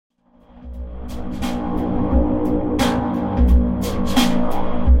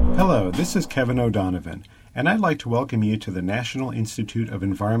This is Kevin O'Donovan, and I'd like to welcome you to the National Institute of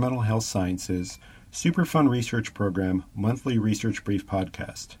Environmental Health Sciences Superfund Research Program Monthly Research Brief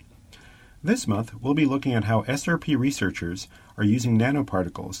Podcast. This month, we'll be looking at how SRP researchers are using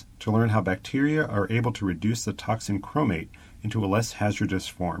nanoparticles to learn how bacteria are able to reduce the toxin chromate into a less hazardous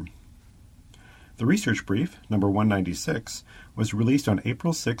form. The research brief, number 196, was released on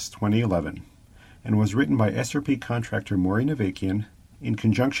April 6, 2011, and was written by SRP contractor Maury Navakian in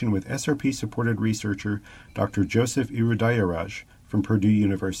conjunction with SRP-supported researcher Dr. Joseph Irudayaraj from Purdue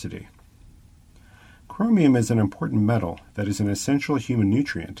University. Chromium is an important metal that is an essential human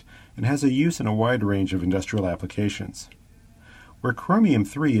nutrient and has a use in a wide range of industrial applications. Where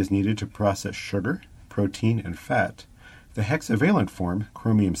chromium-3 is needed to process sugar, protein, and fat, the hexavalent form,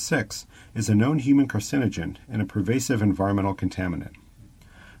 chromium-6, is a known human carcinogen and a pervasive environmental contaminant.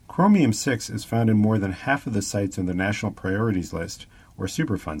 Chromium-6 is found in more than half of the sites in the National Priorities List, or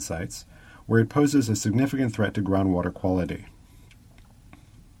Superfund sites, where it poses a significant threat to groundwater quality.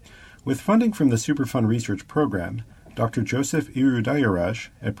 With funding from the Superfund Research Program, Dr. Joseph Irudayaraj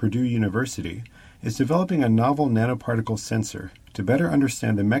at Purdue University is developing a novel nanoparticle sensor to better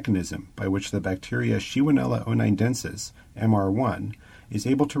understand the mechanism by which the bacteria Shewanella oneidensis, MR1, is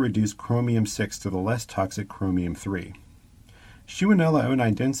able to reduce chromium-6 to the less toxic chromium-3. Shewanella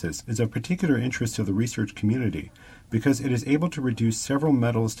oneidensis is of particular interest to the research community because it is able to reduce several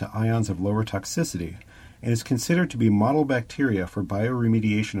metals to ions of lower toxicity and is considered to be model bacteria for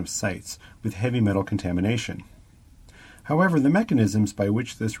bioremediation of sites with heavy metal contamination. However, the mechanisms by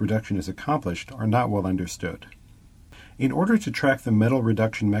which this reduction is accomplished are not well understood. In order to track the metal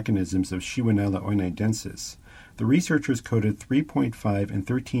reduction mechanisms of Shewanella oneidensis, the researchers coated 3.5 and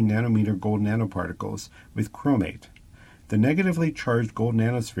 13 nanometer gold nanoparticles with Chromate. The negatively charged gold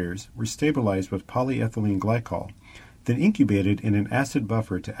nanospheres were stabilized with polyethylene glycol, then incubated in an acid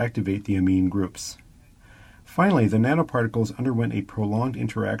buffer to activate the amine groups. Finally, the nanoparticles underwent a prolonged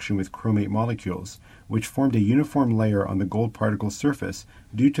interaction with chromate molecules, which formed a uniform layer on the gold particle surface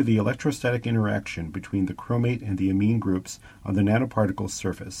due to the electrostatic interaction between the chromate and the amine groups on the nanoparticle's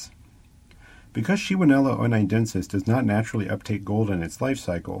surface. Because Shewanella oneidensis does not naturally uptake gold in its life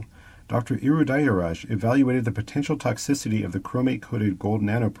cycle, Dr. Irudayaraj evaluated the potential toxicity of the chromate-coated gold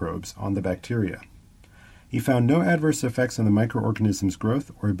nanoprobes on the bacteria. He found no adverse effects on the microorganism's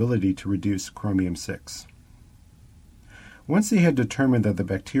growth or ability to reduce chromium-6. Once they had determined that the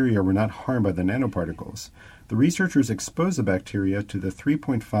bacteria were not harmed by the nanoparticles, the researchers exposed the bacteria to the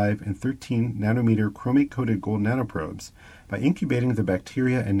 3.5 and 13 nanometer chromate-coated gold nanoprobes by incubating the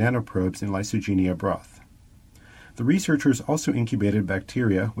bacteria and nanoprobes in lysogenia broth. The researchers also incubated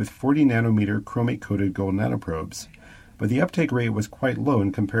bacteria with 40 nanometer chromate-coated gold nanoprobes, but the uptake rate was quite low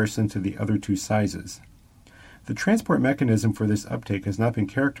in comparison to the other two sizes. The transport mechanism for this uptake has not been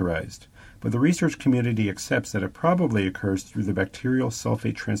characterized, but the research community accepts that it probably occurs through the bacterial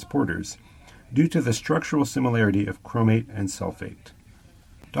sulfate transporters due to the structural similarity of chromate and sulfate.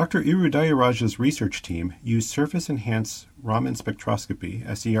 Dr. Irudayaraj's research team used surface-enhanced Raman spectroscopy,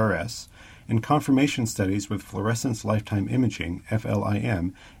 SERS, and confirmation studies with fluorescence lifetime imaging,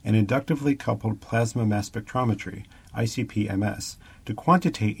 FLIM, and inductively coupled plasma mass spectrometry, ICP-MS, to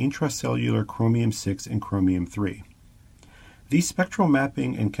quantitate intracellular chromium-6 and chromium-3. These spectral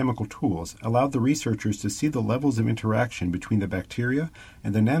mapping and chemical tools allowed the researchers to see the levels of interaction between the bacteria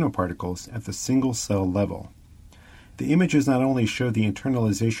and the nanoparticles at the single-cell level. The images not only showed the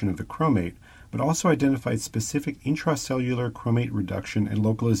internalization of the chromate, but also identified specific intracellular chromate reduction and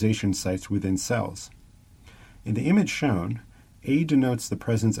localization sites within cells. In the image shown, A denotes the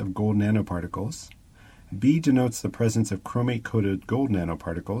presence of gold nanoparticles, B denotes the presence of chromate-coated gold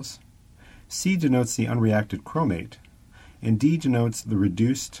nanoparticles, C denotes the unreacted chromate, and D denotes the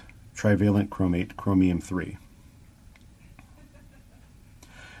reduced trivalent chromate, chromium-3.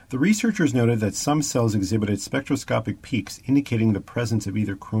 The researchers noted that some cells exhibited spectroscopic peaks indicating the presence of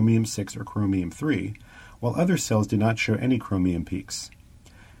either chromium-6 or chromium-3, while other cells did not show any chromium peaks.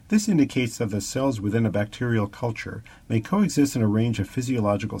 This indicates that the cells within a bacterial culture may coexist in a range of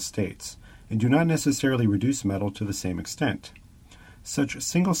physiological states and do not necessarily reduce metal to the same extent. Such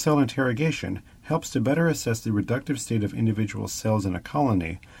single-cell interrogation helps to better assess the reductive state of individual cells in a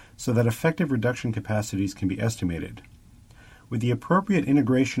colony so that effective reduction capacities can be estimated. With the appropriate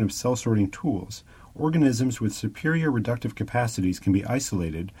integration of cell sorting tools, organisms with superior reductive capacities can be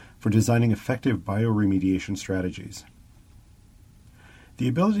isolated for designing effective bioremediation strategies. The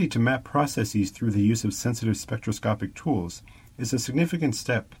ability to map processes through the use of sensitive spectroscopic tools is a significant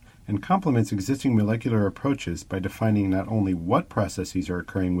step and complements existing molecular approaches by defining not only what processes are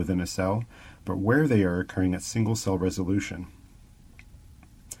occurring within a cell, but where they are occurring at single-cell resolution.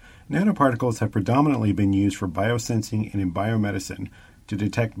 Nanoparticles have predominantly been used for biosensing and in biomedicine to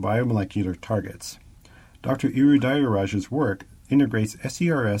detect biomolecular targets. Dr. Irudayaraj's work integrates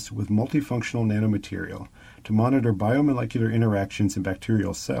SERS with multifunctional nanomaterial to monitor biomolecular interactions in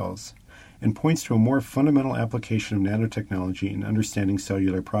bacterial cells, and points to a more fundamental application of nanotechnology in understanding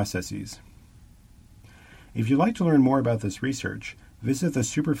cellular processes. If you'd like to learn more about this research, visit the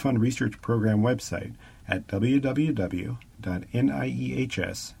Superfund Research Program website at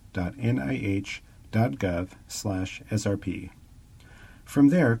www.niehs.nih.gov/SRP. From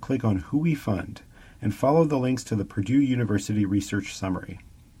there, click on Who We Fund and follow the links to the Purdue University Research Summary.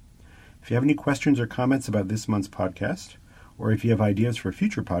 If you have any questions or comments about this month's podcast, or if you have ideas for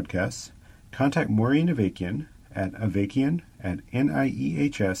future podcasts, contact Maureen Avakian at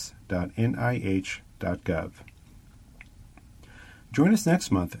avakian@niehs.nih.gov. Join us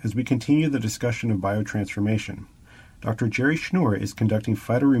next month as we continue the discussion of biotransformation. Dr. Jerry Schnur is conducting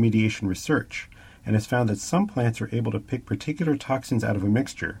phytoremediation research and has found that some plants are able to pick particular toxins out of a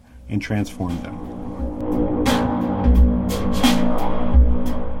mixture and transform them.